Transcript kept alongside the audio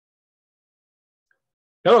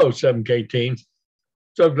Hello, 7K team.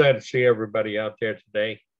 So glad to see everybody out there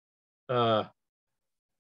today. Uh,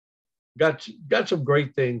 got some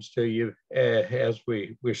great things to you as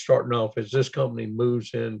we're starting off as this company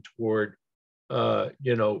moves in toward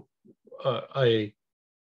you know a,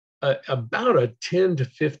 about a 10 to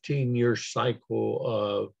 15 year cycle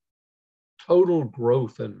of total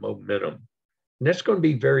growth and momentum, and that's going to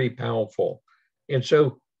be very powerful. And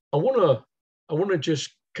so I want to I want to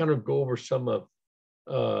just kind of go over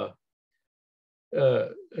uh, uh,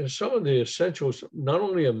 some of the essentials, not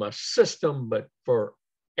only of my system, but for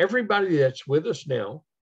everybody that's with us now.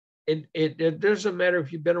 It doesn't matter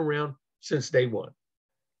if you've been around since day one,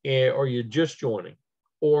 or you're just joining,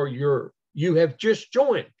 or you have just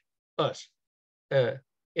joined us. Uh,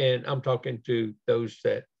 and I'm talking to those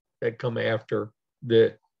that come after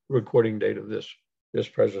the recording date of this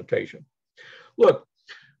presentation. Look,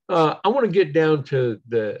 I want to get down to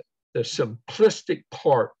the simplistic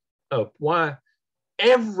part of why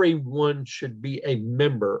everyone should be a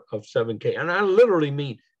member of 7K. And I literally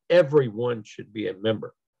mean everyone should be a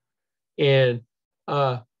member. And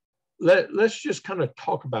let's just kind of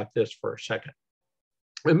talk about this for a second.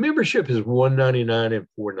 The membership is $199 and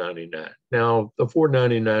 $499. Now, the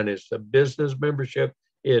 $499 is the business membership.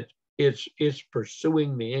 It's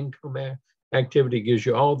pursuing the income activity, gives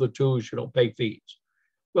you all the tools, you don't pay fees.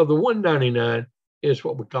 Well, the $199 is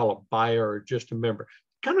what we call a buyer or just a member,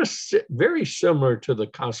 kind of very similar to the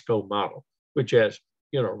Costco model, which has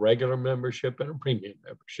regular membership and a premium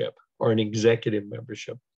membership or an executive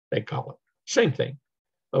membership. They call it same thing.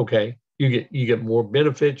 Okay, you get more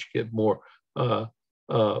benefits, you get more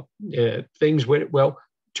things with it. Well,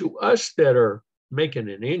 to us that are making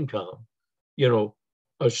an income,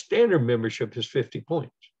 a standard membership is 50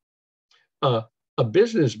 points. A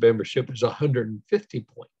business membership is 150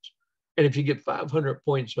 points. And if you get 500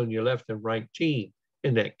 points on your left and right team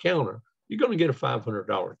in that counter, you're going to get a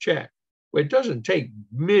 $500 check. Well, it doesn't take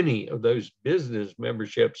many of those business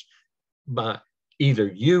memberships by either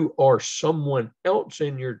you or someone else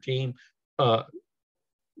in your team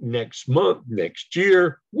next month, next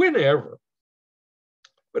year, whenever.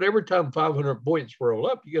 But every time 500 points roll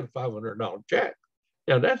up, you get a $500 check.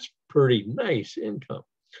 Now, that's pretty nice income.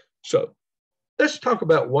 So let's talk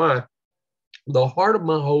about why the heart of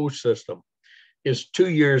my whole system is 2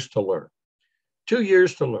 years to learn. 2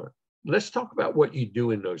 years to learn. Let's talk about what you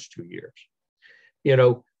do in those 2 years.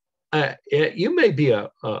 You may be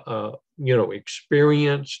a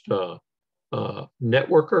experienced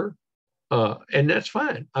networker, and that's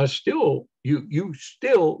fine. You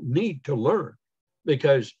still need to learn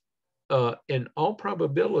because in all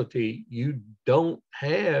probability you don't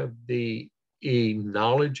have the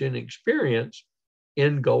knowledge and experience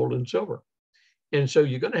in gold and silver. And so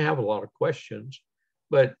you're going to have a lot of questions,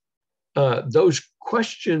 but those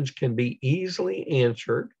questions can be easily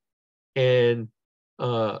answered. And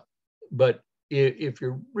but if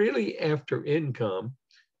you're really after income,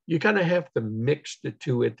 you kind of have to mix the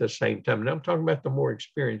two at the same time. And I'm talking about the more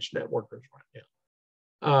experienced networkers right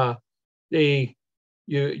now.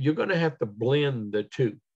 You're going to have to blend the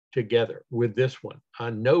two together with this one. I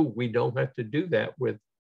know we don't have to do that with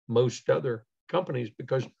most other companies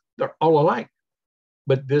because they're all alike.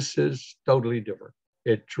 But this is totally different.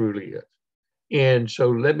 It truly is. And so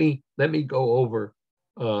let me go over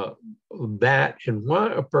that and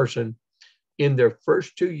why a person in their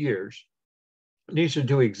first 2 years needs to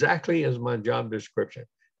do exactly as my job description.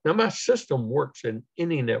 Now, my system works in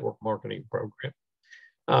any network marketing program,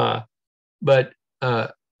 but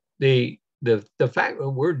the fact that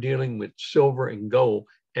we're dealing with silver and gold,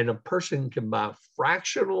 and a person can buy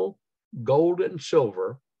fractional gold and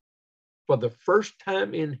silver for the first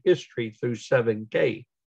time in history through 7K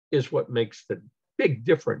is what makes the big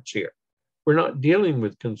difference here. We're not dealing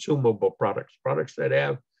with consumable products that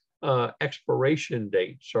have expiration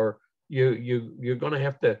dates, or you're going to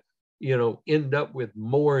have to end up with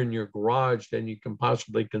more in your garage than you can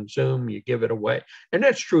possibly consume. You give it away, and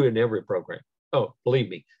that's true in every program. Oh, believe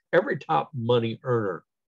me, every top money earner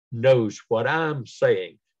knows what I'm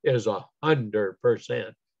saying is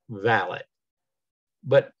 100% valid.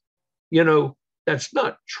 But that's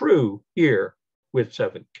not true here with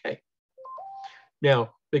 7K.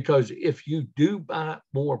 Now, because if you do buy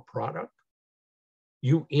more product,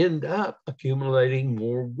 you end up accumulating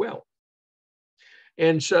more wealth.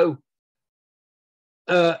 And so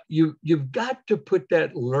you've got to put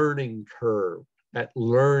that learning curve, that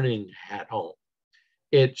learning hat on.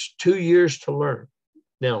 It's 2 years to learn.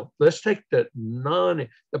 Now, let's take the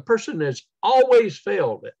person that's always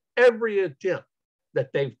failed at every attempt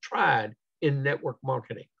that they've tried in network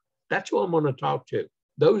marketing. That's who I'm going to talk to.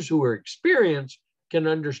 Those who are experienced can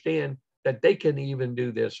understand that they can even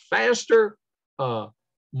do this faster, more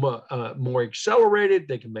accelerated.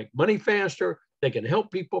 They can make money faster. They can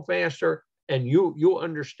help people faster. And you'll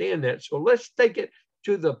understand that. So let's take it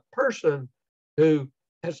to the person who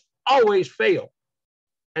has always failed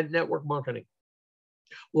at network marketing.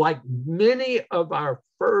 Like many of our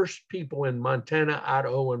first people in Montana,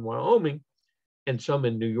 Idaho, and Wyoming, and some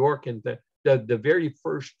in New York, and the very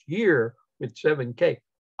first year with 7K,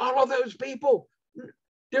 all of those people,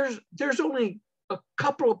 there's only a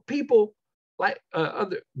couple of people like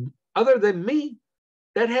other than me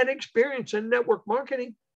that had experience in network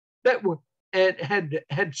marketing, that were and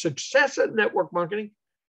had success at network marketing,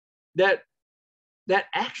 that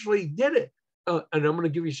actually did it. And I'm going to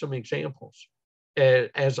give you some examples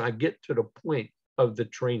as I get to the point of the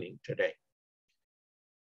training today.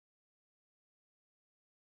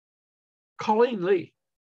 Colleen Lee,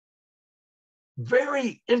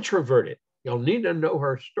 very introverted. You'll need to know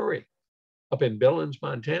her story, up in Billings,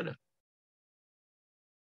 Montana.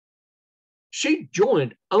 She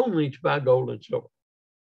joined only to buy gold and silver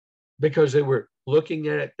because they were looking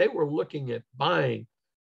at it. They were looking at buying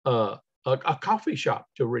a coffee shop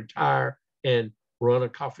to retire and run a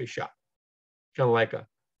coffee shop, kind of like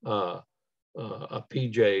a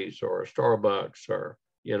PJ's or a Starbucks or,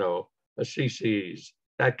 you know, a CC's,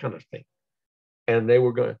 that kind of thing. And they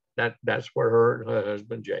were going, that's what her and her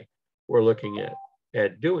husband Jay were looking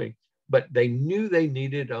at doing. But they knew they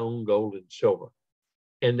needed to own gold and silver,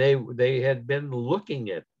 and they had been looking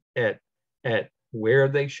at where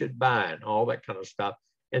they should buy and all that kind of stuff.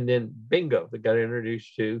 And then bingo, they got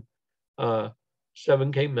introduced to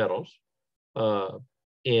 7K metals.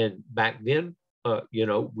 And back then, you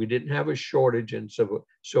know, we didn't have a shortage in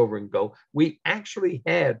silver and gold. We actually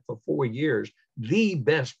had for 4 years the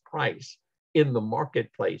best price in the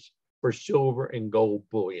marketplace for silver and gold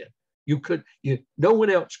bullion. No one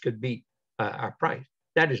else could beat our price.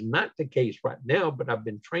 That is not the case right now, but I've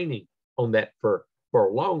been training on that for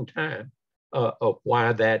a long time of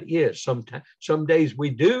why that is. Some days we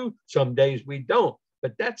do, some days we don't,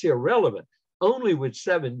 but that's irrelevant. Only with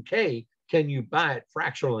 7K can you buy it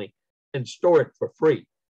fractionally and store it for free.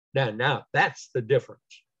 Now that's the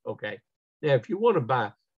difference, okay? Now, if you want to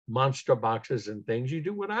buy monster boxes and things, you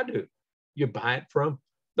do what I do. You buy it from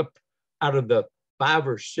out of the 5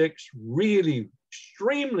 or 6 really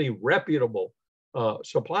extremely reputable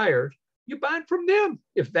suppliers. You buy it from them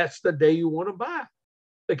if that's the day you want to buy,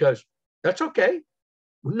 because that's okay.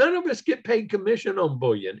 None of us get paid commission on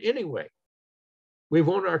bullion anyway. We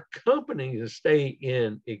want our company to stay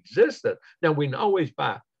in existence. Now, we can always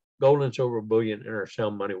buy gold and silver bullion in our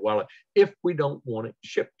sound money wallet if we don't want it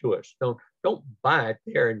shipped to us. Don't buy it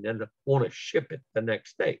there and then want to ship it the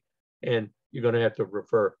next day. And you're going to have to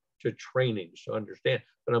refer to trainings to understand.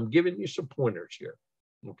 But I'm giving you some pointers here,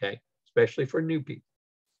 okay? Especially for new people.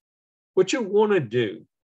 What you want to do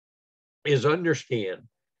is understand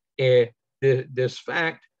this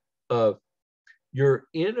fact of you're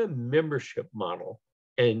in a membership model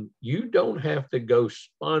and you don't have to go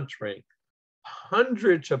sponsoring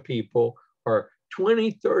hundreds of people or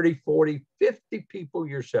 20, 30, 40, 50 people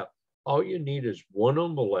yourself. All you need is one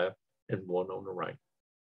on the left and one on the right.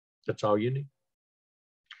 That's all you need.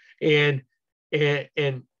 And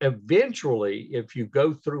eventually, if you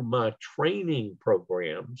go through my training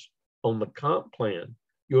programs on the comp plan,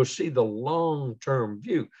 you'll see the long-term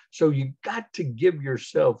view. So you got to give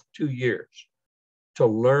yourself 2 years to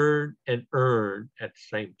learn and earn at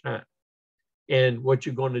the same time. And what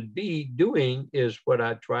you're going to be doing is what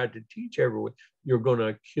I tried to teach everyone. You're going to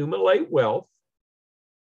accumulate wealth.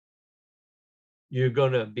 You're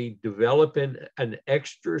going to be developing an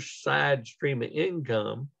extra side stream of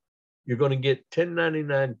income. You're going to get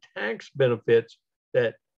 1099 tax benefits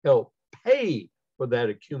that help pay for that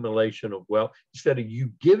accumulation of wealth. Instead of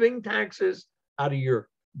you giving taxes out of your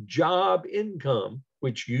job income,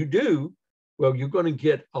 which you do, well, you're going to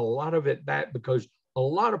get a lot of it back, because a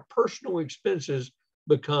lot of personal expenses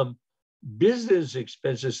become business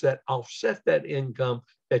expenses that offset that income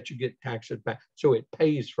that you get taxes back. So it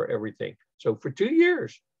pays for everything. So for 2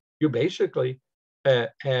 years, you basically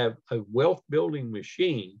have a wealth building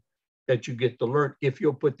machine that you get to learn if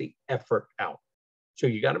you'll put the effort out. So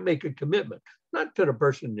you got to make a commitment, not to the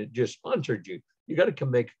person that just sponsored you. You got to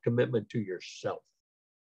make a commitment to yourself.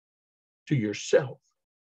 To yourself.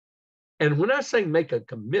 And when I say make a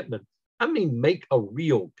commitment, I mean make a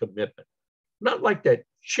real commitment. Not like that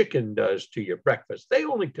chicken does to your breakfast. They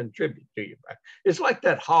only contribute to your breakfast. It's like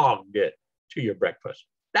that hog did to your breakfast.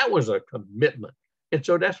 That was a commitment. And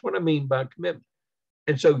so that's what I mean by commitment.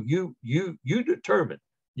 And so you determine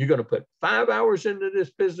you're going to put 5 hours into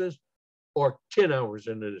this business or 10 hours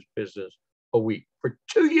into this business a week for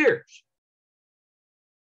 2 years.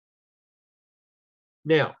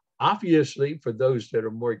 Now, obviously, for those that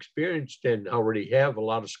are more experienced and already have a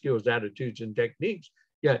lot of skills, attitudes, and techniques,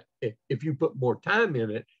 yeah, if you put more time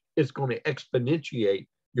in it, it's going to exponentiate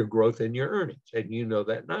your growth and your earnings. And you know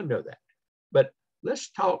that, and I know that. But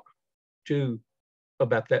let's talk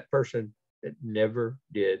about that person that never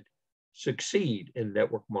did succeed in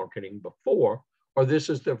network marketing before, or this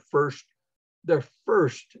is their first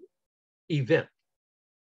event.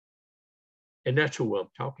 And that's who I'm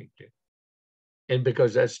talking to. And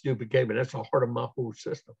because that's duplicated, that's the heart of my whole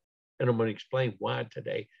system. And I'm going to explain why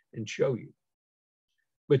today and show you.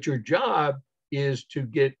 But your job is to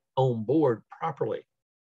get on board properly.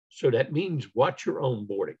 So that means watch your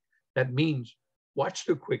onboarding. That means watch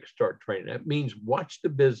the quick start training. That means watch the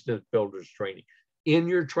business builders training in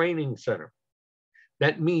your training center.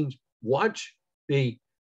 That means watch the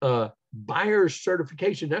buyer's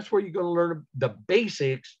certification. That's where you're going to learn the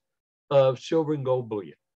basics of silver and gold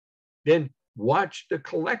bullion. Then watch the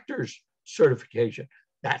collector's certification.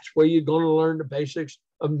 That's where you're going to learn the basics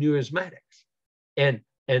of numismatics. And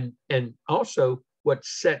also what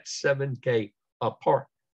sets 7K apart.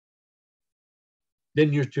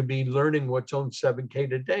 Then you're to be learning what's on 7K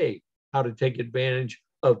today, how to take advantage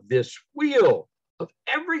of this wheel of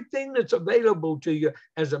everything that's available to you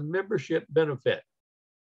as a membership benefit.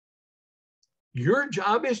 Your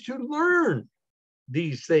job is to learn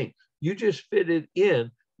these things. You just fit it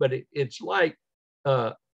in, but it's like,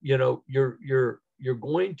 you're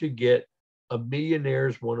going to get a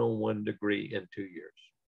millionaire's one-on-one degree in 2 years.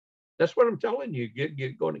 That's what I'm telling you.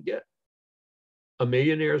 You're going to get a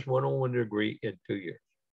millionaire's one-on-one degree in 2 years.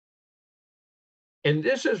 And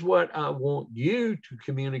this is what I want you to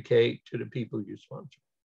communicate to the people you sponsor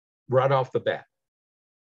right off the bat.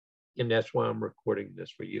 And that's why I'm recording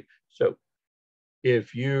this for you. So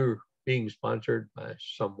if you're being sponsored by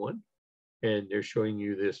someone and they're showing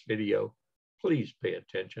you this video, please pay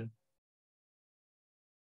attention.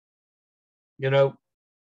 You know,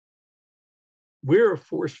 we're a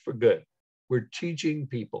force for good. We're teaching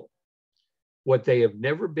people what they have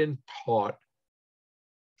never been taught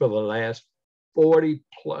for the last 40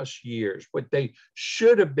 plus years, what they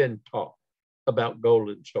should have been taught about gold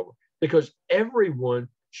and silver, because everyone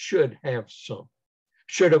should have some,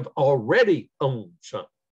 should have already owned some.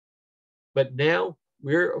 But now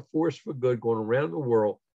we're a force for good going around the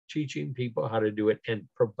world, teaching people how to do it and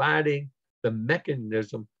providing the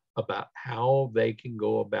mechanism about how they can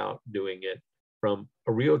go about doing it from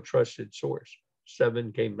a real trusted source,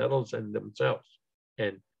 7K Metals and themselves.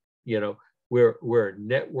 And, you know, we're a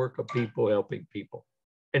network of people helping people.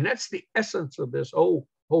 And that's the essence of this whole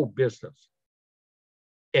business.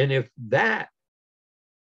 And if that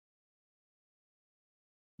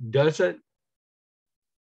doesn't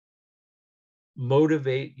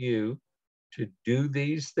motivate you to do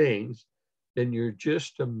these things, then you're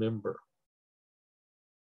just a member.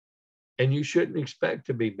 And you shouldn't expect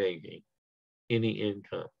to be making any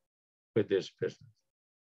income with this business.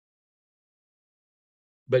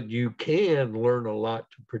 But you can learn a lot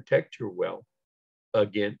to protect your wealth,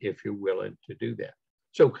 again, if you're willing to do that.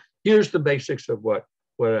 So here's the basics of what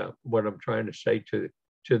I'm trying to say to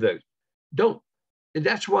those. And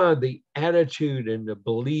that's why the attitude and the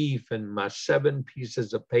belief and my 7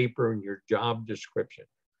 pieces of paper and your job description.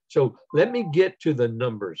 So let me get to the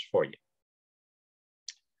numbers for you.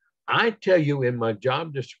 I tell you in my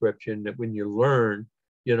job description that when you learn,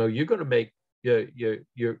 you know, you're going to make you're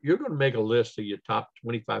going to make a list of your top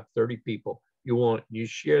 25, 30 people you want. You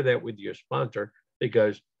share that with your sponsor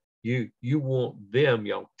because you want them,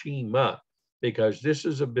 y'all team up, because this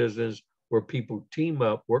is a business where people team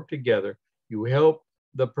up, work together. You help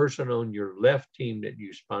the person on your left team that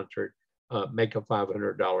you sponsored make a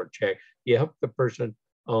 $500 check. You help the person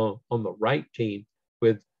on the right team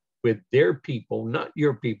with their people, not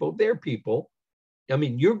your people, their people. I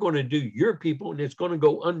mean, you're going to do your people and it's going to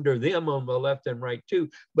go under them on the left and right too,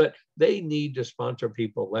 but they need to sponsor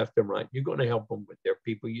people left and right. You're going to help them with their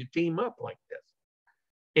people. You team up like this.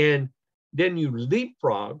 And then you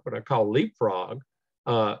leapfrog, what I call leapfrog.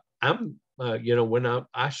 When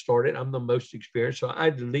I started, I'm the most experienced. So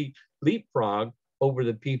I'd leapfrog over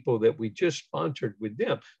the people that we just sponsored with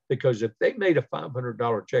them, because if they made a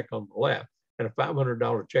 $500 check on the left and a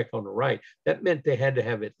 $500 check on the right, that meant they had to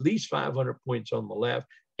have at least 500 points on the left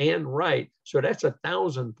and right. So that's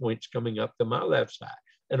 1,000 points coming up to my left side.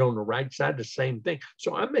 And on the right side, the same thing.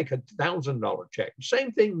 So I make a $1,000 check.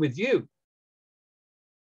 Same thing with you.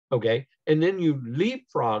 Okay. And then you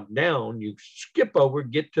leapfrog down, you skip over,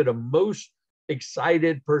 get to the most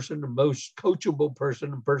excited person, the most coachable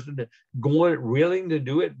person, the person that going willing to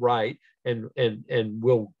do it right and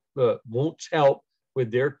will wants help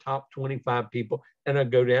with their top 25 people, and I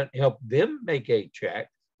go down and help them make a check.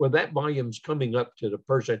 Well, that volume's coming up to the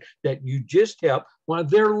person that you just helped while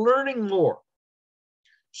they're learning more.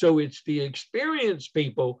 So it's the experienced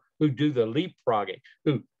people who do the leapfrogging,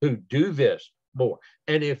 who do this more.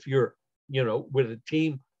 And if you're, with a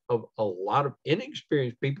team of a lot of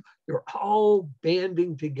inexperienced people, you're all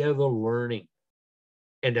banding together learning.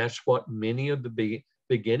 And that's what many of the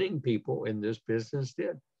beginning people in this business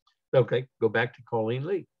did. Okay, go back to Colleen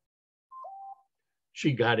Lee.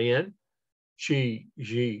 She got in. She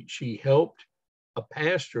helped a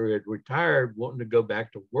pastor who had retired, wanting to go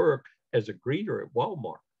back to work as a greeter at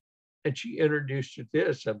Walmart, and she introduced her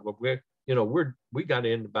this. And we got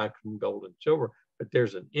in to buy some gold and silver, but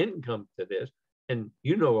there's an income to this, and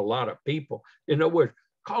a lot of people. In other words,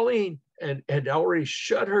 Colleen had already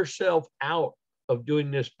shut herself out of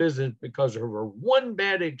doing this business because of her one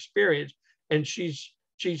bad experience, and she's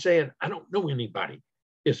saying, I don't know anybody.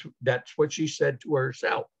 That's what she said to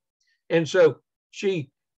herself. And so she's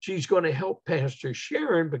going to help Pastor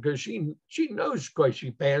Sharon because she knows, because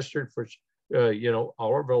she pastored for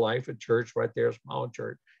all of her life at church right there, a small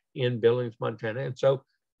church in Billings, Montana. And so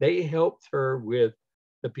they helped her with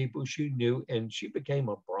the people she knew, and she became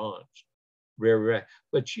a bronze. Very.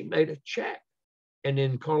 But she made a check. And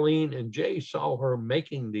then Colleen and Jay saw her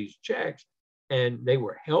making these checks, and they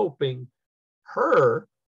were helping her,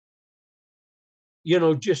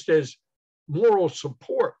 just as moral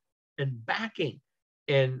support and backing,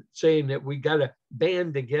 and saying that we got to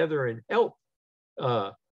band together and help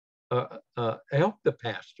the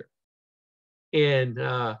pastor. And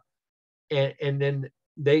then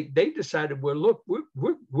they decided, well, look,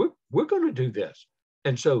 we're going to do this.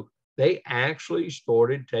 And so they actually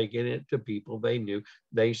started taking it to people they knew.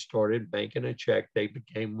 They started making a check. They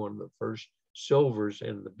became one of the first silvers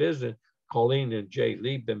in the business. Colleen and Jay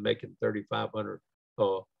Lee been making $3,500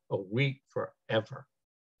 a week forever.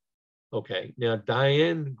 Okay, now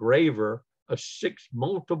Diane Graver, a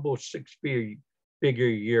multiple six-figure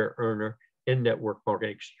year earner in network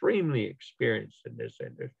marketing, extremely experienced in this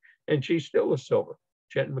industry, and she's still a silver.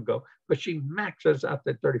 She hadn't go, but she maxes out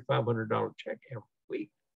that $3,500 check every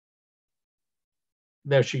week.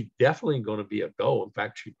 Now she's definitely going to be a gold. In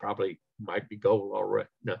fact, she probably might be gold already.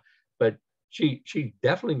 No, but she's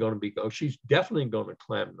definitely going to be gold. She's definitely going to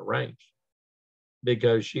climb the ranks,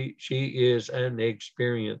 because she is an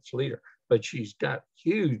experienced leader, but she's got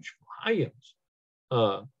huge volumes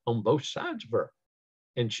on both sides of her.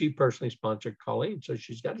 And she personally sponsored Colleen, so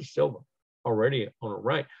she's got a silver already on her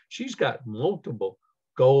right. She's got multiple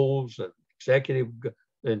goals and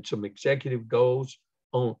some executive goals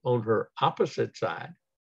on her opposite side,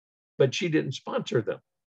 but she didn't sponsor them,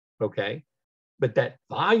 okay? But that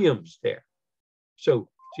volume's there. So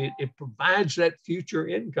it provides that future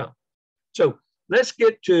income. So let's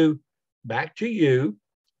get back to you.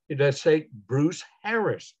 Let's say Bruce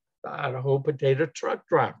Harris, the Idaho potato truck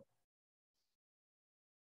driver.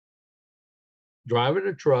 Driving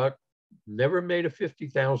a truck, never made a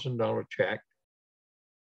 $50,000 check.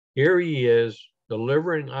 Here he is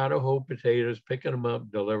delivering Idaho potatoes, picking them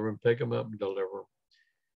up, delivering, pick them up, and deliver.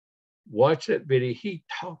 Watch that video. He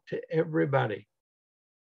talked to everybody.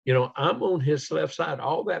 I'm on his left side.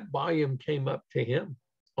 All that volume came up to him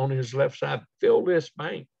on his left side. Fill this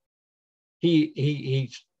bank.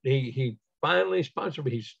 He finally sponsored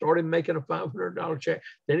me. He started making a $500 check.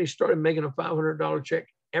 Then he started making a $500 check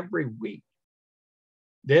every week.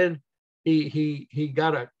 Then he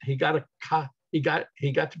got to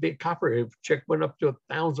be a copper. His check went up to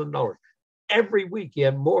 $1,000 every week. He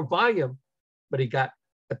had more volume, but he got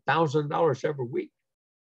 $1,000 every week.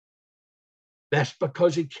 That's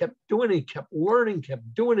because he kept doing it, he kept learning,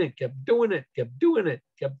 kept doing it.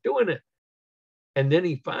 And then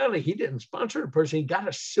he didn't sponsor the person. He got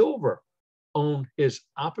a silver on his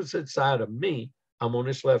opposite side of me. I'm on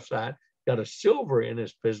his left side, got a silver in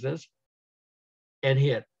his business. And he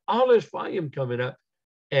had all his volume coming up.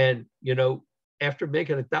 And, after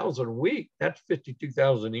making $1,000 a week, that's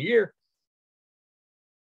 $52,000 a year.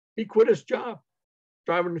 He quit his job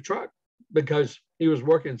driving the truck because he was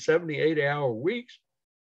working 70, 80-hour weeks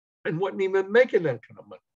and wasn't even making that kind of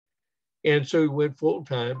money. And so he went full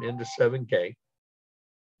time into 7K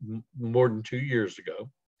more than 2 years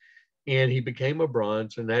ago. And he became a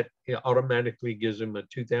bronze, and that automatically gives him a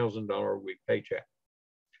 $2,000 a week paycheck.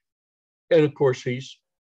 And of course, he's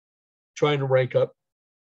trying to rank up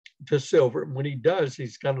to silver. And when he does,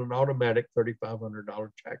 he's got an automatic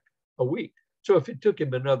 $3,500 check a week. So if it took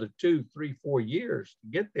him another 2, 3, 4 years to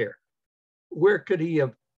get there, where could he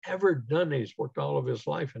have ever done it? He's worked all of his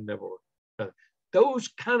life and never done it. Those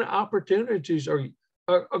kind of opportunities are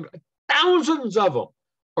thousands of them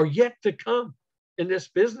are yet to come in this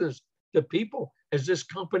business to people as this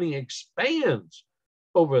company expands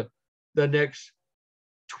over the next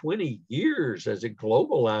 20 years, as it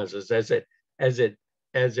globalizes,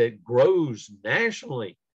 as it grows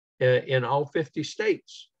nationally in all 50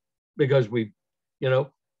 states, because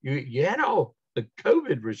you had all the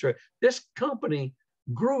COVID research. This company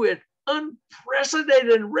grew at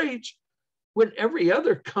unprecedented rates when every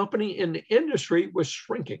other company in the industry was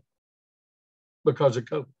shrinking because of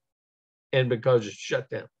COVID and because of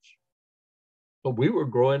shutdowns. But we were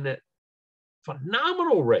growing at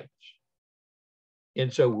phenomenal rates.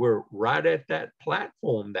 And so we're right at that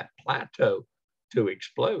platform, that plateau to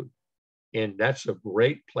explode. And that's a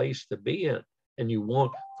great place to be in. And you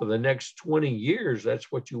want, for the next 20 years,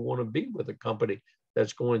 that's what you want to be with a company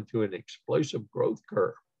that's going through an explosive growth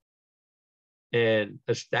curve and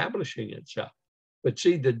establishing itself. But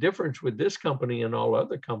see, the difference with this company and all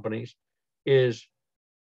other companies is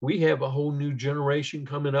we have a whole new generation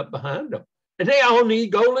coming up behind them. And they all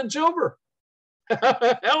need gold and silver.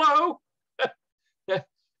 Hello.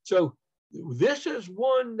 So this is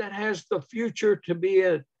one that has the future to be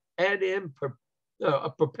a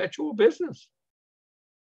perpetual business.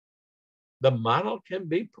 The model can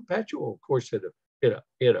be perpetual. Of course, it'll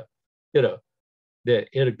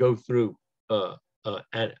go through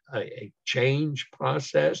a change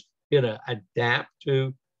process. It'll adapt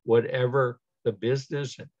to whatever the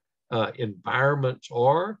business environments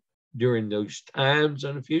are during those times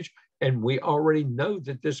in the future. And we already know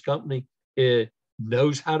that this company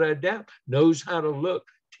knows how to adapt, knows how to look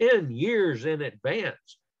 10 years in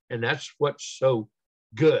advance. And that's what's so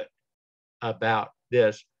good about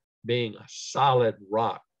this being a solid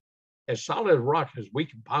rock, as solid rock as we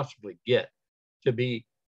can possibly get to be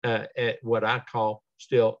at what I call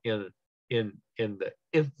still in the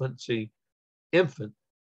infant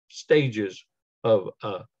stages of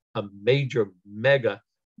a major mega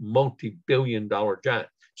multi-billion-dollar giant.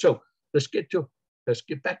 So let's get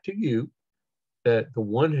back to you. The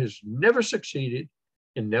one who's never succeeded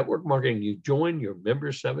in network marketing. You join your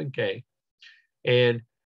member 7K, and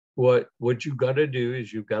what you've got to do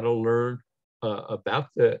is you've got to learn about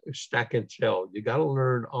the stack and sell. You got to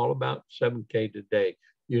learn all about 7K today.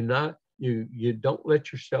 You don't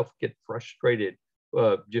let yourself get frustrated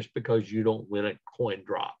just because you don't win a coin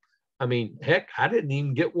drop. I mean, heck, I didn't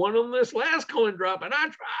even get one on this last coin drop, and I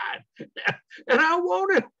tried, and I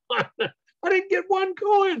wanted one. I didn't get one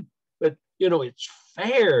coin, but it's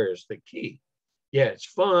fair is the key. Yeah, it's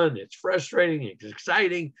fun, it's frustrating, it's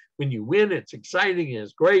exciting. When you win, it's exciting and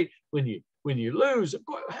it's great. When you lose, of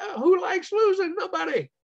course, who likes losing? Nobody.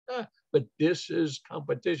 But this is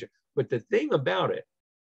competition. But the thing about it,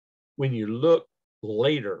 when you look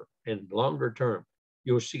later and longer term,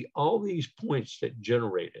 you'll see all these points that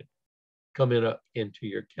generated coming up into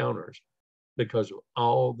your counters because of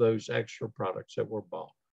all those extra products that were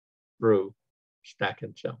bought through stack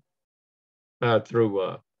and sell,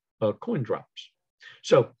 through coin drops.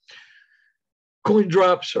 So coin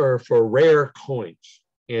drops are for rare coins.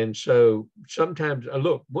 And so sometimes,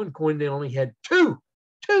 look, one coin, they only had two,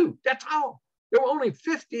 that's all. There were only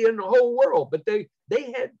 50 in the whole world, but they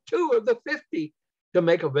had 2 of the 50 to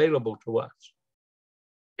make available to us.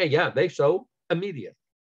 And yeah, they sold immediately.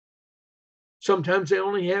 Sometimes they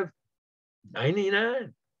only have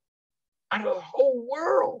 99 out of the whole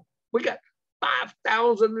world. We got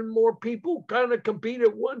 5,000 and more people kind of compete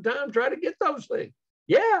at one time, try to get those things.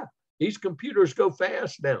 Yeah, these computers go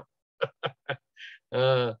fast now.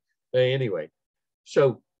 Anyway,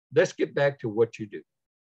 so let's get back to what you do.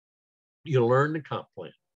 You learn the comp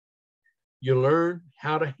plan. You learn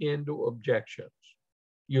how to handle objections.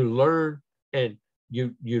 You learn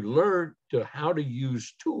you learn how to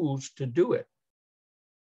use tools to do it,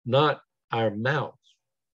 not our mouths.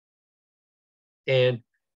 And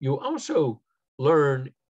you also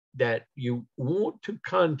learn that you want to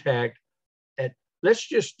contact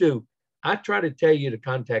I try to tell you to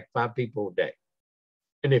contact 5 people a day.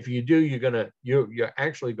 And if you do, you're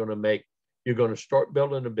actually going to start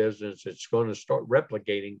building a business. It's going to start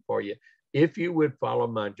replicating for you if you would follow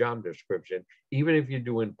my job description, even if you're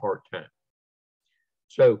doing part-time.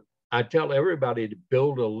 So I tell everybody to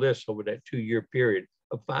build a list over that 2-year period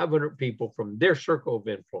of 500 people from their circle of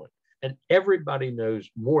influence. And everybody knows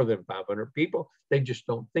more than 500 people. They just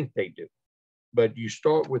don't think they do. But you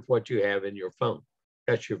start with what you have in your phone.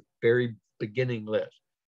 That's your very beginning list.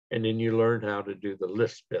 And then you learn how to do the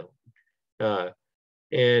list building.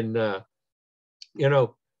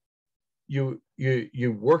 You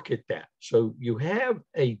you work at that. So you have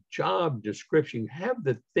a job description, you have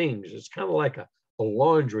the things. It's kind of like a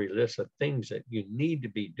laundry list of things that you need to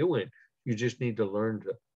be doing. You just need to learn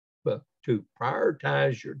to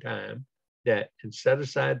prioritize your time and set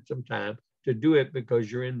aside some time to do it,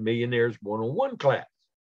 because you're in Millionaires One-on-One class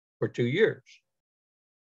for 2 years.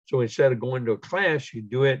 So instead of going to a class, you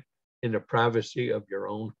do it in the privacy of your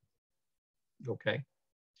own. Okay.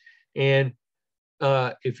 And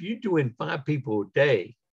if you're doing 5 people a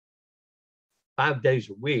day, 5 days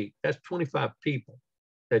a week, that's 25 people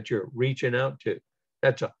that you're reaching out to.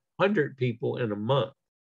 That's 100 people in a month.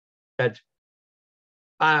 That's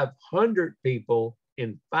 500 people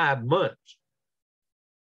in 5 months.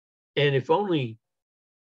 And if only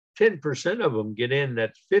 10% of them get in,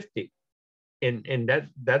 that's 50. And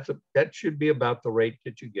that should be about the rate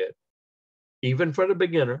that you get, even for the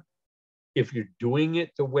beginner. If you're doing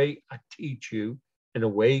it the way I teach you and the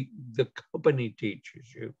way the company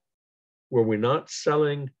teaches you, where we're not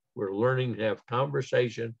selling, we're learning to have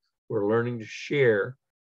conversation, we're learning to share,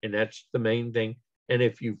 and that's the main thing. And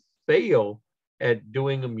if you fail at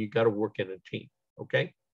doing them, you got to work in a team,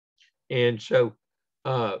 okay? And so,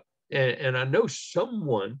 and I know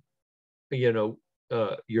someone,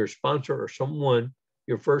 your sponsor or someone,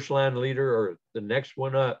 your first line leader or the next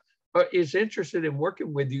one up, is interested in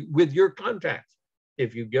working with you with your contacts.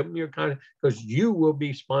 If you give them your contact, because you will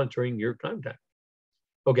be sponsoring your contact.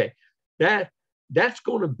 Okay, that's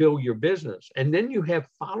going to build your business. And then you have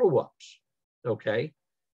follow-ups, okay?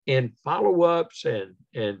 And follow-ups and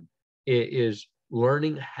it is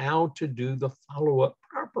learning how to do the follow-up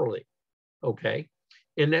properly, okay?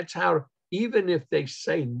 And that's how, even if they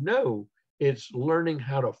say no, it's learning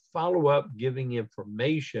how to follow up, giving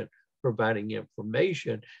information, providing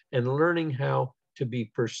information, and learning how to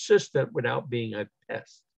be persistent without being a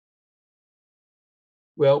pest.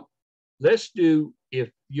 Well, let's do,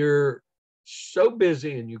 if you're so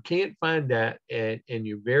busy and you can't find that and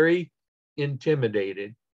you're very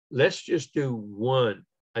intimidated, let's just do 1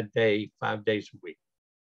 a day, 5 days a week.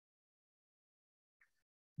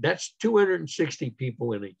 That's 260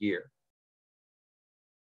 people in a year.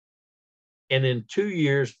 And in 2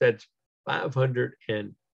 years, that's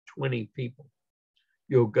 520 people.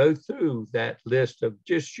 You'll go through that list of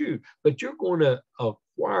just you, but you're going to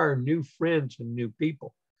acquire new friends and new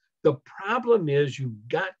people. The problem is you've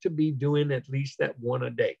got to be doing at least that 1 a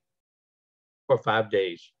day for 5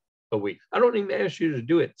 days a week. I don't even ask you to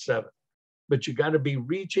do it 7, but you got to be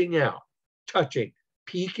reaching out, touching,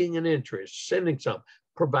 piquing an interest, sending some,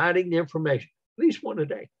 providing information, at least 1 a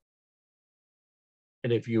day.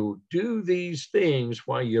 And if you do these things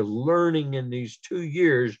while you're learning in these 2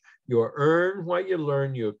 years, you'll earn while you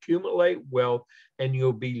learn, you accumulate wealth, and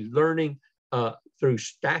you'll be learning through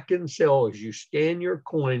stack and sell as you scan your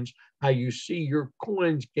coins, how you see your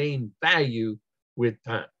coins gain value with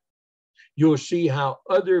time. You'll see how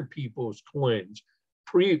other people's coins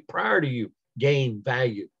prior to you gain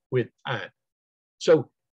value with time. So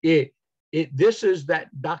this is that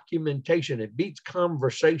documentation. It beats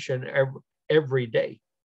conversation every day.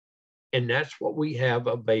 And that's what we have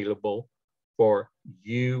available for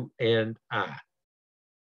you and I.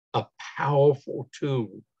 A powerful tool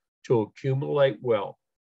to accumulate wealth,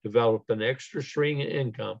 develop an extra stream of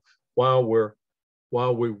income while we're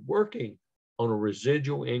working on a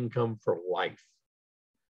residual income for life.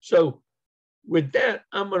 So with that,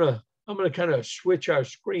 I'm gonna kind of switch our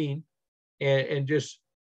screen and just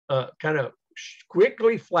kind of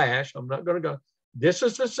quickly flash. I'm not gonna go. This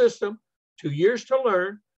is the system. 2 years to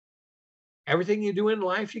learn. Everything you do in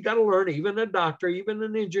life, you got to learn, even a doctor, even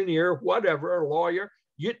an engineer, whatever, a lawyer.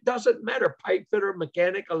 It doesn't matter, pipe fitter,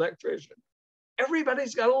 mechanic, electrician.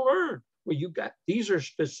 Everybody's got to learn. Well, these are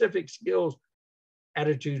specific skills,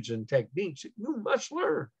 attitudes, and techniques that you must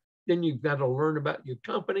learn. Then you've got to learn about your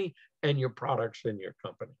company and your products in your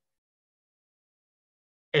company.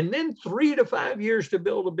 And then 3 to 5 years to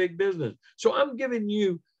build a big business. So I'm giving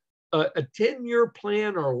you a 10-year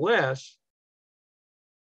plan or less,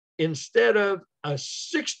 instead of a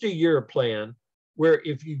 60-year plan, where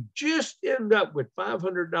if you just end up with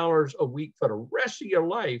 $500 a week for the rest of your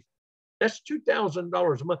life, that's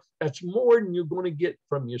 $2,000 a month. That's more than you're going to get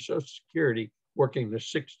from your Social Security working the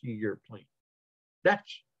 60-year plan.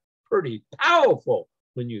 That's pretty powerful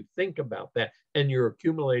when you think about that. And you're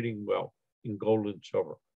accumulating wealth in gold and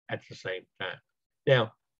silver at the same time.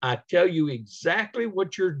 Now, I tell you exactly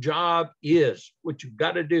what your job is, what you've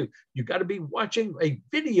got to do. You've got to be watching a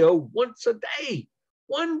video once a day,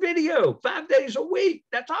 1 video, 5 days a week.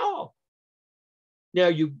 That's all. Now,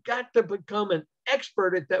 you've got to become an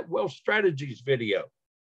expert at that wealth strategies video.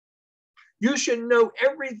 You should know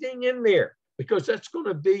everything in there. because that's going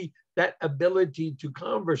to be that ability to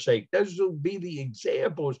conversate. Those will be the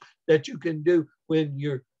examples that you can do when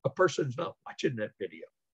a person's not watching that video.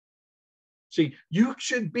 See, you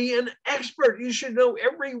should be an expert. You should know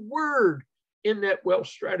every word in that wealth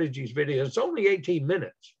strategies video. It's only 18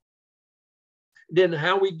 minutes. Then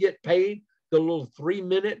how we get paid, the little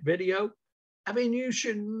 3-minute video. I mean, you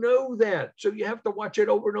should know that. So you have to watch it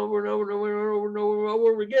over and over and over and over and over and over and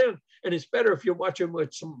over again. And it's better if you're watching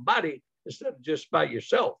with somebody instead of just by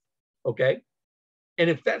yourself. Okay. And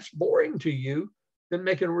if that's boring to you, then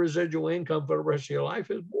making a residual income for the rest of your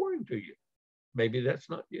life is boring to you. Maybe that's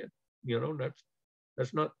not you. You know,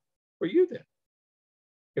 that's not for you then.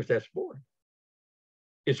 If that's boring.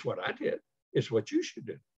 It's what I did. It's what you should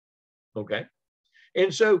do. Okay.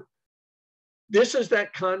 And so this is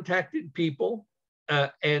that contacted people.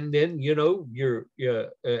 And then, you know, you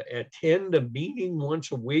attend a meeting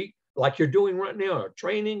once a week, like you're doing right now, a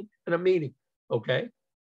training and a meeting. Okay.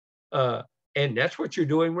 And that's what you're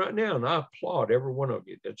doing right now. And I applaud every one of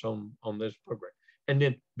you that's on this program. And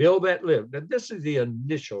then build that list. Now, this is the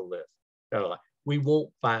initial list. We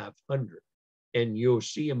want 500. And you'll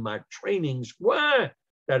see in my trainings why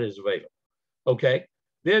that is available. Okay.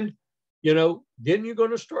 Then, you know, then you're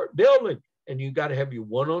going to start building. And you got to have your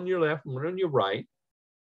one on your left, one on your right.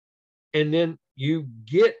 And then you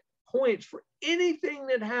get points for anything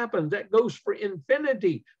that happens. That goes for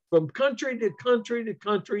infinity, from country to country to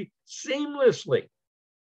country, seamlessly.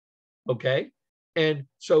 Okay. And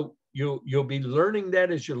so you'll be learning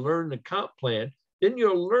that as you learn the comp plan. Then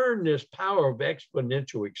you'll learn this power of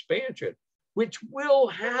exponential expansion, which will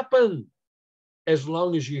happen as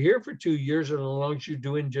long as you're here for 2 years and as long as you're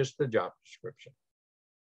doing just the job description.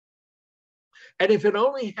 And if it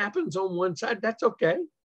only happens on one side, that's okay.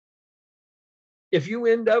 If you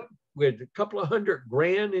end up with a couple of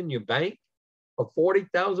 $100,000 in your bank, or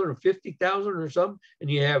 40,000 or 50,000 or something, and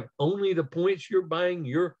you have only the points you're buying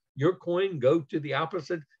your coin go to the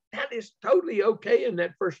opposite, that is totally okay in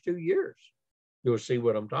that first 2 years. You'll see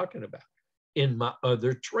what I'm talking about in my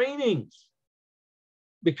other trainings.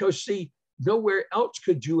 Because see, nowhere else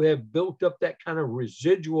could you have built up that kind of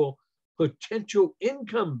residual potential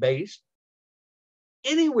income base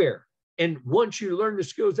anywhere. And once you learn the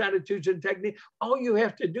skills, attitudes, and technique, all you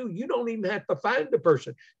have to do, you don't even have to find a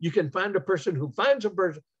person. You can find a person who finds a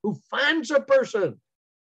person who finds a person.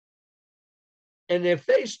 And if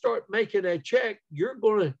they start making a check, you're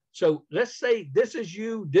going to, so let's say this is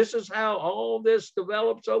you, this is how all this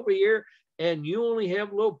develops over here, and you only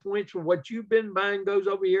have little points for what you've been buying goes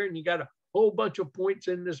over here, and you got a whole bunch of points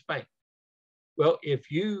in this bank. Well,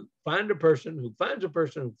 if you find a person who finds a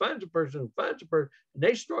person who finds a person who finds a person, and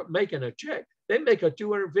they start making a check, they make a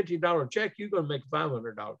 $250 check, you're going to make a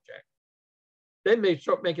 $500 check. They may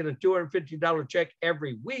start making a $250 check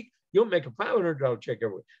every week, you'll make a $500 check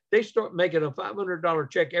every week. They start making a $500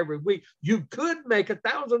 check every week, you could make a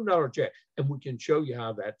 $1,000 check, and we can show you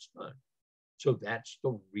how that's done. So that's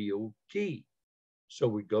the real key. So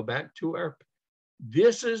we go back to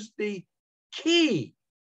this is the key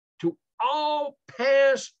to all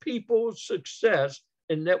past people's success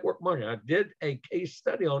in network marketing. I did a case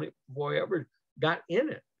study on it before I ever got in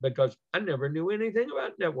it because I never knew anything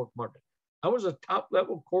about network marketing. I was a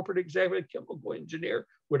top-level corporate executive chemical engineer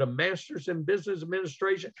with a master's in business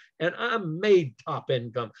administration, and I made top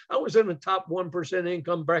income. I was in the top 1%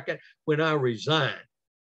 income bracket when I resigned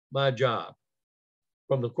my job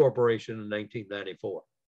from the corporation in 1994,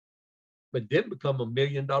 but didn't become $1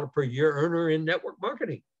 million per year earner in network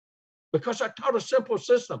marketing because I taught a simple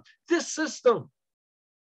system, this system.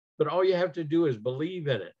 But all you have to do is believe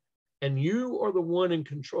in it. And you are the one in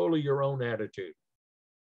control of your own attitude.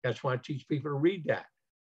 That's why I teach people to read that.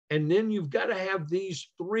 And then you've got to have these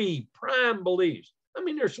 3 prime beliefs. I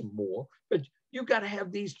mean, there's some more, but you've got to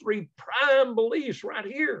have these 3 prime beliefs right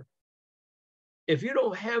here. If you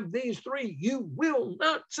don't have these 3, you will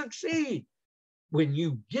not succeed. When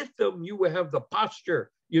you get them, you will have the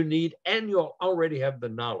posture you need, and you'll already have the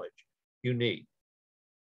knowledge you need.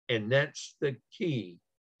 And that's the key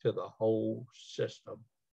to the whole system.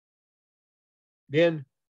 Then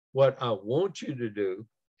what I want you to do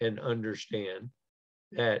and understand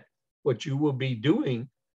that what you will be doing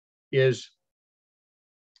is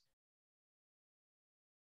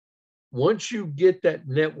once you get that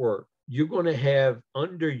network, you're going to have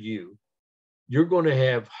under you, you're going to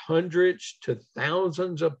have hundreds to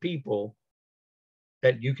thousands of people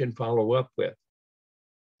that you can follow up with.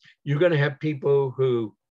 You're going to have people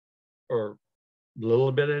who are a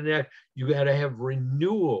little bit in that. You got to have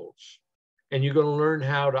renewals, and you're going to learn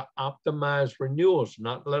how to optimize renewals,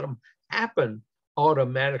 not let them happen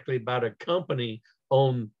automatically by the company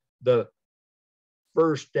on the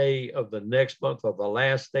first day of the next month or the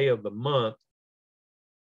last day of the month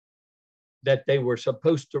that they were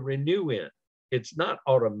supposed to renew in. It's not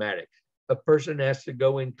automatic. A person has to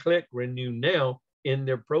go and click renew now in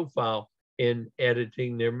their profile in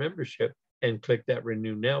editing their membership and click that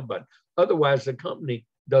renew now button. Otherwise, the company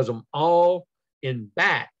does them all in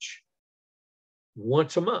batch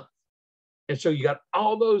once a month. And so you got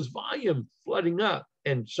all those volume flooding up.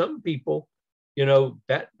 And some people, you know,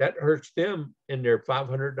 that hurts them in their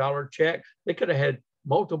 $500 check. They could have had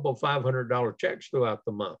multiple $500 checks throughout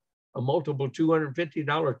the month, a multiple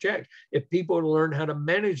 $250 checks. If people learn how to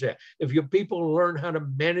manage that, if your people learn how to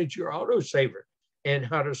manage your autosaver and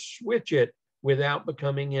how to switch it without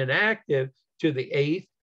becoming inactive to the 8th,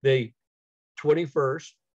 the 21st,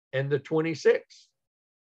 and the 26th,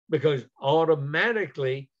 because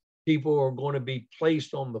automatically people are going to be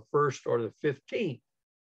placed on the 1st or the 15th.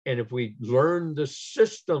 And if we learn the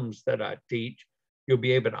systems that I teach, you'll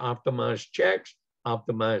be able to optimize checks,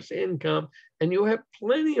 optimize income, and you'll have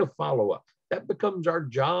plenty of follow-up. That becomes our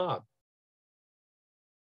job,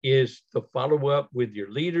 is to follow up with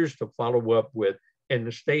your leaders, to follow up with, and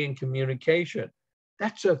to stay in communication.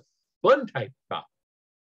 That's a fun type job.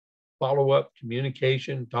 Follow up,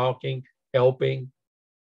 communication, talking, helping.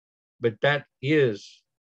 But that is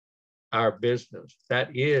our business. That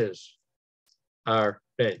is our,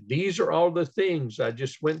 these are all the things. I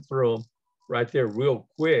just went through them right there real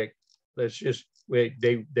quick. Let's just,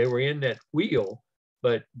 they were in that wheel,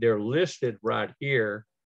 but they're listed right here.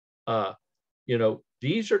 You know,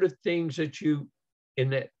 these are the things that you, in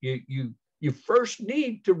that you first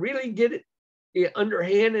need to really get it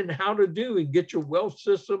underhand and how to do and get your wealth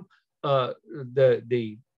system,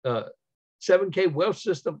 the 7K wealth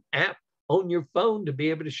system app on your phone to be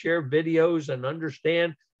able to share videos and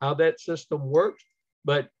understand how that system works.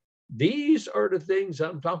 But these are the things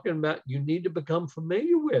I'm talking about you need to become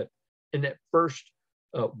familiar with in that first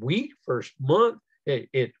week, first month,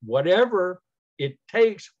 it whatever it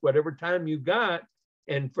takes, whatever time you got.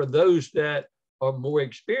 And for those that are more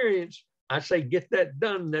experienced, I say get that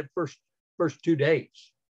done in that first 2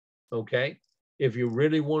 days, okay? If you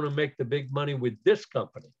really want to make the big money with this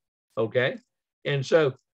company, okay? And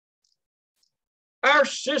so our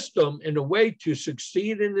system and the way to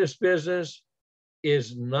succeed in this business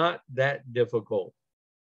is not that difficult.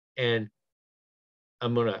 And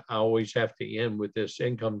I always have to end with this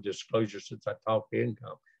income disclosure since I talked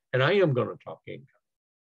income. And I am going to talk income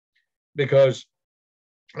because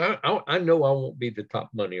I know I won't be the top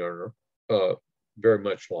money earner very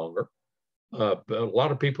much longer. But a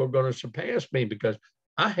lot of people are going to surpass me because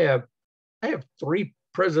I have 3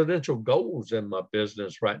 presidential goals in my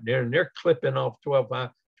business right now, and they're clipping off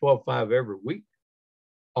 12.5 every week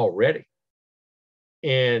already.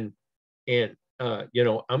 And you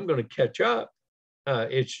know, I'm going to catch up.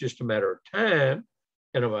 It's just a matter of time,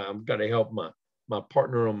 and I'm going to help my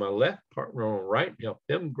partner on my left, partner on the right, help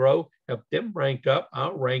them grow, help them rank up.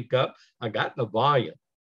 I'll rank up. I got the volume,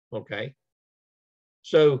 okay?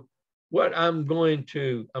 So what I'm going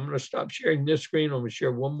to stop sharing this screen. I'm going to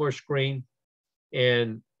share one more screen,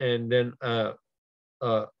 and then let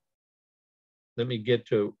me get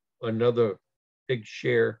to another big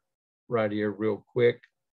share right here real quick.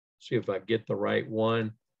 See if I get the right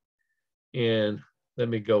one, and let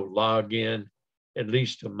me go log in at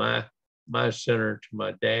least to my center, to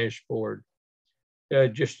my dashboard,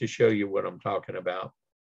 just to show you what I'm talking about.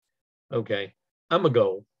 Okay, I'm a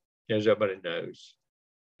goal, as everybody knows.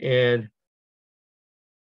 And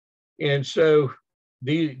so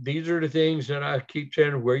these are the things that I keep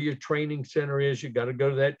saying, where your training center is. You got to go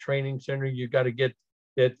to that training center. You got to get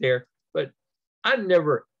there. But I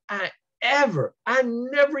never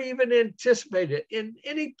even anticipated in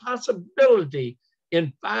any possibility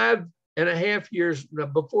in 5.5 years,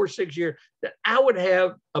 before 6 years, that I would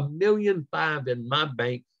have $1.5 million in my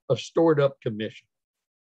bank of stored up commission.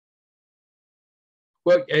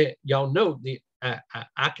 Well, y'all know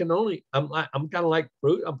I can only, I'm kind of like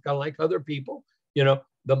fruit. I'm kind of like other people. You know,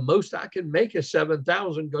 the most I can make is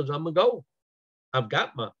 7,000 because I'm a goal. I've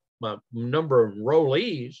got my number of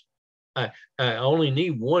enrollees. I only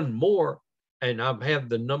need one more, and I have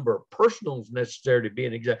the number of personals necessary to be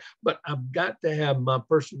an exec. But I've got to have my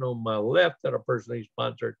person on my left that are personally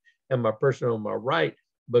sponsored and my person on my right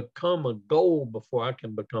become a goal before I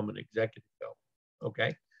can become an executive goal.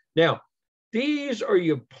 Okay. Now, these are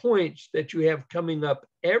your points that you have coming up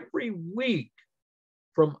every week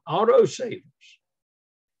from autosavers.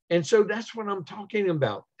 And so that's what I'm talking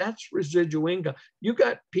about. That's residual income. You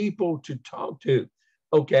got people to talk to.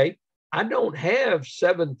 Okay, I don't have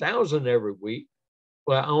 7,000 every week.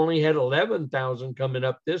 Well, I only had 11,000 coming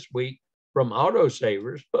up this week. from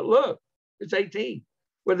autosavers, but look, it's 18.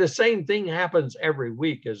 Well, the same thing happens every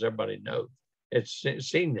week, as everybody knows. It's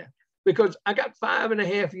seen that because I got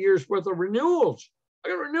 5.5 years worth of renewals. I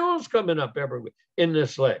got renewals coming up every week in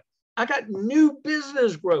this leg. I got new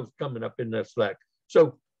business growth coming up in this leg.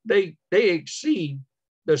 So they exceed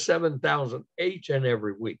the 7,000 each and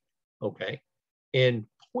every week, okay, in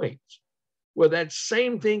points. Well, that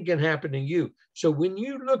same thing can happen to you. So when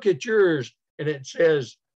you look at yours and it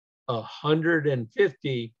says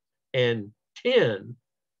 150 and 10,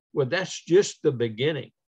 well, that's just the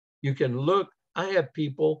beginning. You can look, I have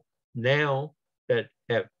people now that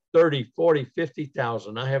have 30, 40,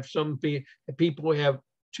 50,000. I have some people who have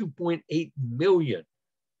 2.8 million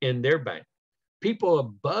in their bank. People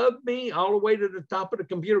above me all the way to the top of the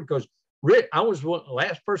computer because I was the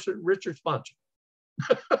last person Richard sponsored.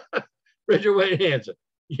 Richard Wayne Hanson.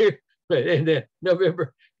 And then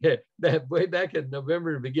November, that way back in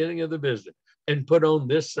November, the beginning of the business, and put on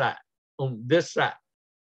this side.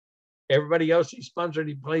 Everybody else he sponsored,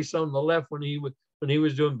 he placed on the left when he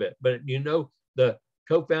was doing bit. But you know, the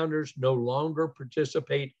co-founders no longer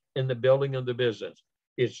participate in the building of the business.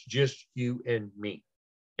 It's just you and me.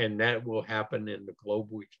 And that will happen in the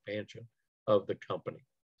global expansion of the company.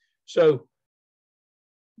 So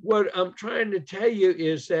what I'm trying to tell you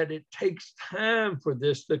is that it takes time for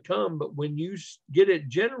this to come, but when you get it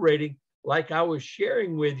generating, like I was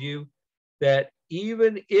sharing with you, that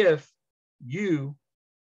even if you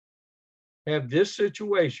have this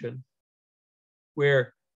situation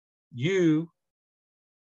where you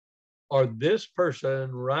are this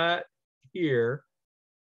person right here,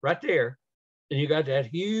 right there, and you got that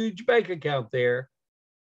huge bank account there,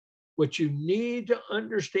 what you need to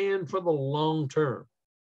understand for the long term.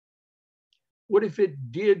 What if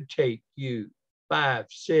it did take you 5,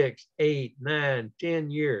 6, 8, 9, 10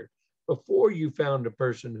 years before you found a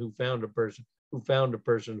person who found a person who found a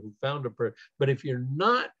person who found a person? But if you're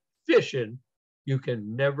not fishing, you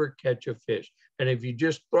can never catch a fish. And if you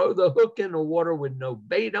just throw the hook in the water with no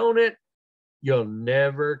bait on it, you'll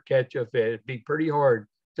never catch a fish. It'd be pretty hard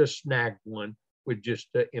to snag one with just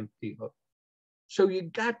an empty hook. So you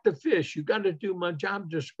got to fish. You got to do my job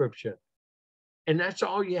description. And that's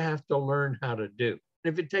all you have to learn how to do.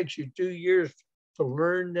 And if it takes you 2 years to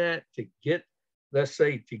learn that, to get, let's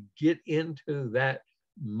say, to get into that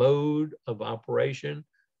mode of operation,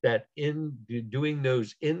 that in doing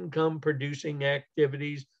those income producing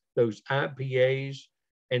activities, those IPAs,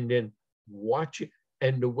 and then watch it.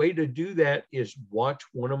 And the way to do that is watch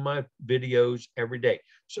one of my videos every day.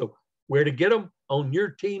 So where to get them? On your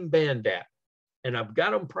Team Band app. And I've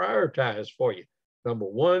got them prioritized for you. Number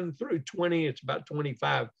 1 through 20, it's about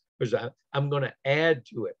 25, because I'm going to add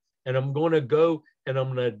to it. And I'm going to go and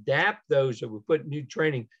I'm going to adapt those that we put new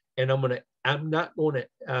training. And I'm not going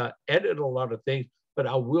to edit a lot of things, but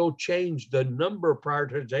I will change the number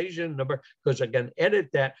prioritization number because I can edit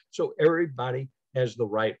that so everybody has the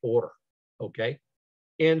right order. Okay.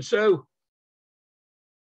 And so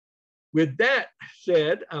with that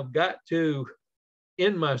said, I've got to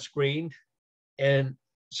end my screen and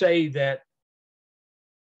say that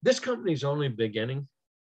this company is only beginning,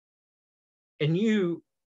 and you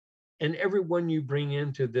and everyone you bring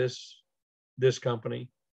into this company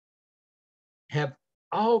have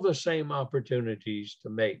all the same opportunities to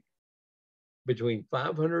make between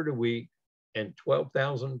 500 a week and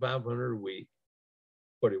 12,500 a week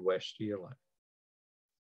for the rest of your life.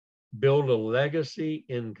 Build a legacy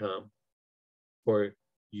income for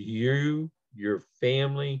you, your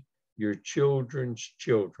family, your children's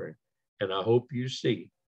children. And I hope you see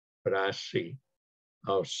what I see.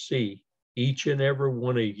 I'll see each and every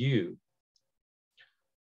one of you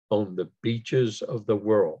on the beaches of the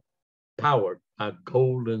world, powered by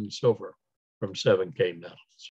gold and silver from 7K Metals.